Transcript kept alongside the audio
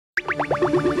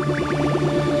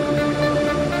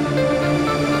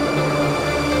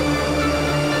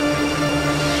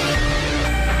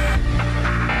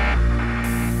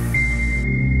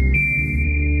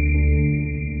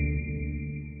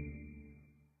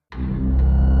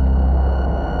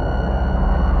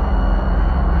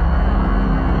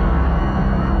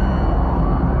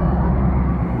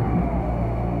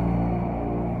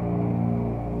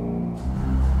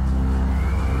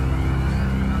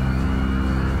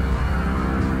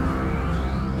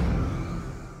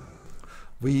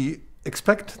We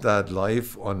expect that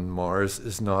life on Mars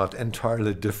is not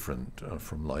entirely different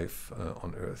from life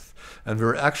on Earth. And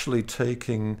we're actually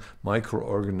taking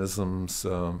microorganisms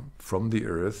from the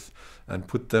Earth and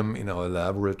put them in our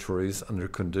laboratories under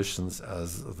conditions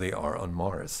as they are on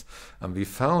Mars. And we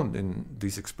found in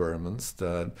these experiments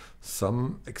that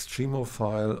some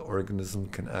extremophile organism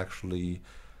can actually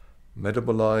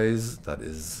metabolize, that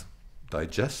is,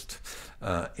 digest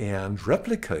and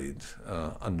replicate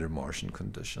under Martian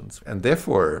conditions. And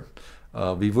therefore,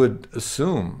 we would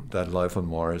assume that life on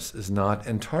Mars is not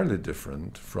entirely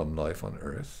different from life on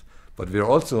Earth. But we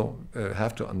also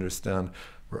have to understand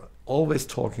we're always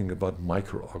talking about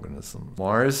microorganisms.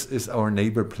 Mars is our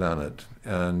neighbor planet,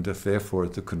 and therefore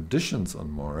the conditions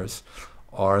on Mars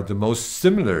are the most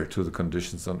similar to the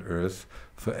conditions on Earth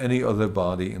for any other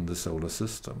body in the solar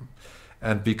system.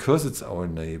 And because it's our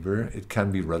neighbor, it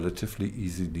can be relatively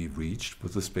easily reached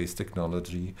with the space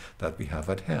technology that we have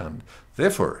at hand.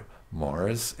 Therefore,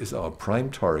 Mars is our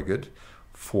prime target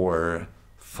for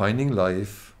finding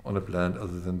life on a planet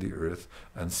other than the Earth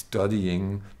and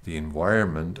studying the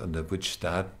environment under which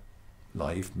that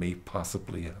life may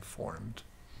possibly have formed.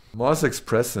 Mars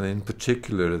Express, and in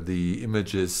particular the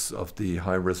images of the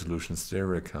high-resolution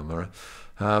stereo camera,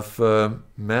 have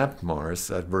mapped Mars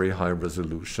at very high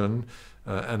resolution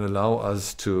and allow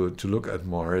us to look at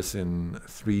Mars in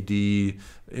 3D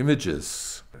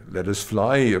images. Let us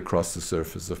fly across the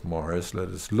surface of Mars. Let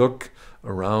us look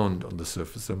around on the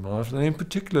surface of Mars, and in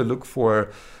particular look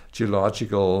for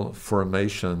geological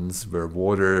formations where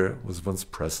water was once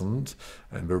present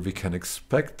and where we can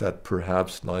expect that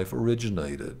perhaps life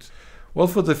originated. Well,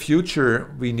 for the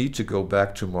future, we need to go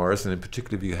back to Mars, and in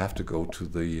particular, we have to go to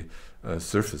the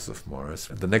surface of Mars.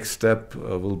 The next step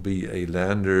will be a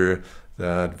lander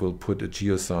that will put a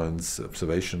geoscience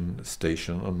observation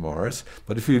station on Mars.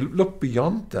 But if you look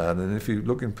beyond that, and if you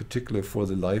look in particular for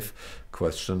the life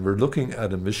question, we're looking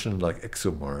at a mission like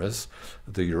ExoMars,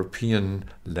 the European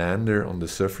lander on the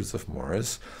surface of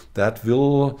Mars, that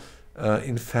will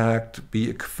in fact be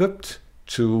equipped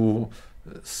to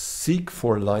seek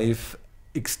for life,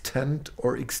 extant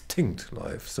or extinct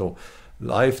life. So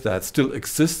life that still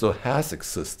exists or has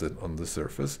existed on the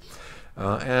surface.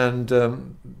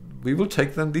 We will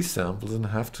take then these samples and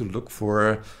have to look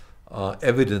for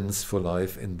evidence for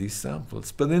life in these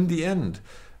samples. But in the end,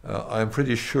 I'm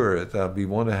pretty sure that we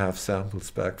want to have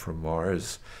samples back from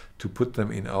Mars to put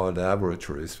them in our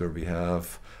laboratories where we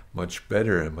have much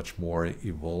better and much more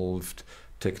evolved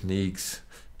techniques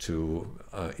to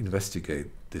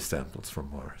investigate the samples from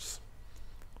Mars.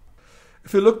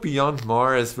 If we look beyond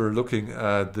Mars, we're looking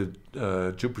at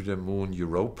the Jupiter moon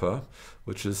Europa,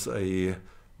 which is a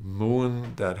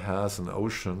moon that has an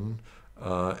ocean,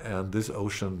 and this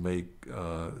ocean may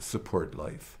support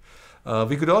life.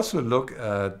 We could also look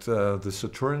at the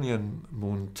Saturnian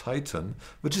moon Titan,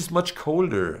 which is much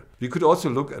colder. We could also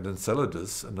look at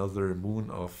Enceladus, another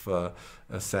moon of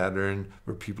Saturn,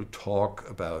 where people talk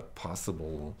about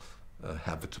possible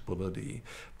habitability.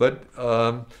 But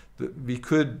we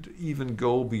could even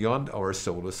go beyond our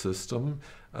solar system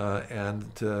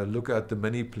and look at the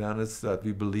many planets that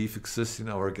we believe exist in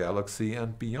our galaxy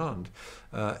and beyond.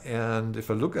 And if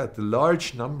I look at the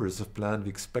large numbers of planets we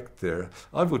expect there,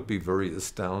 I would be very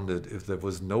astounded if there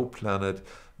was no planet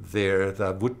there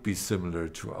that would be similar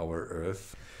to our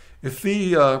Earth. If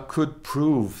we could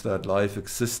prove that life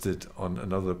existed on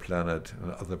another planet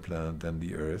than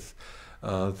the Earth,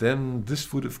 then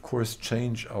this would of course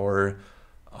change our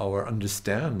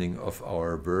understanding of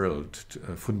our world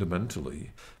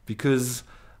fundamentally, because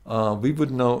we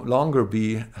would no longer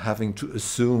be having to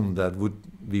assume that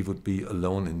we would be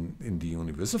alone in the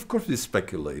universe. Of course we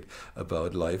speculate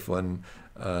about life on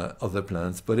other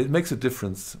planets, but it makes a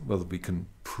difference whether we can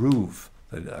prove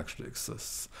that it actually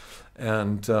exists.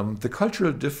 And the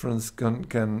cultural difference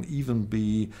can even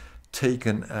be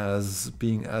taken as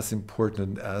being as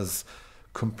important as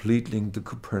completing the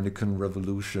Copernican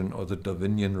revolution or the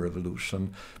Darwinian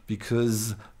revolution,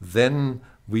 because then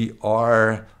we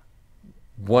are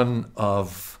one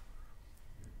of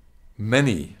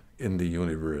many in the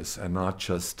universe and not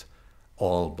just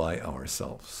all by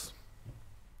ourselves.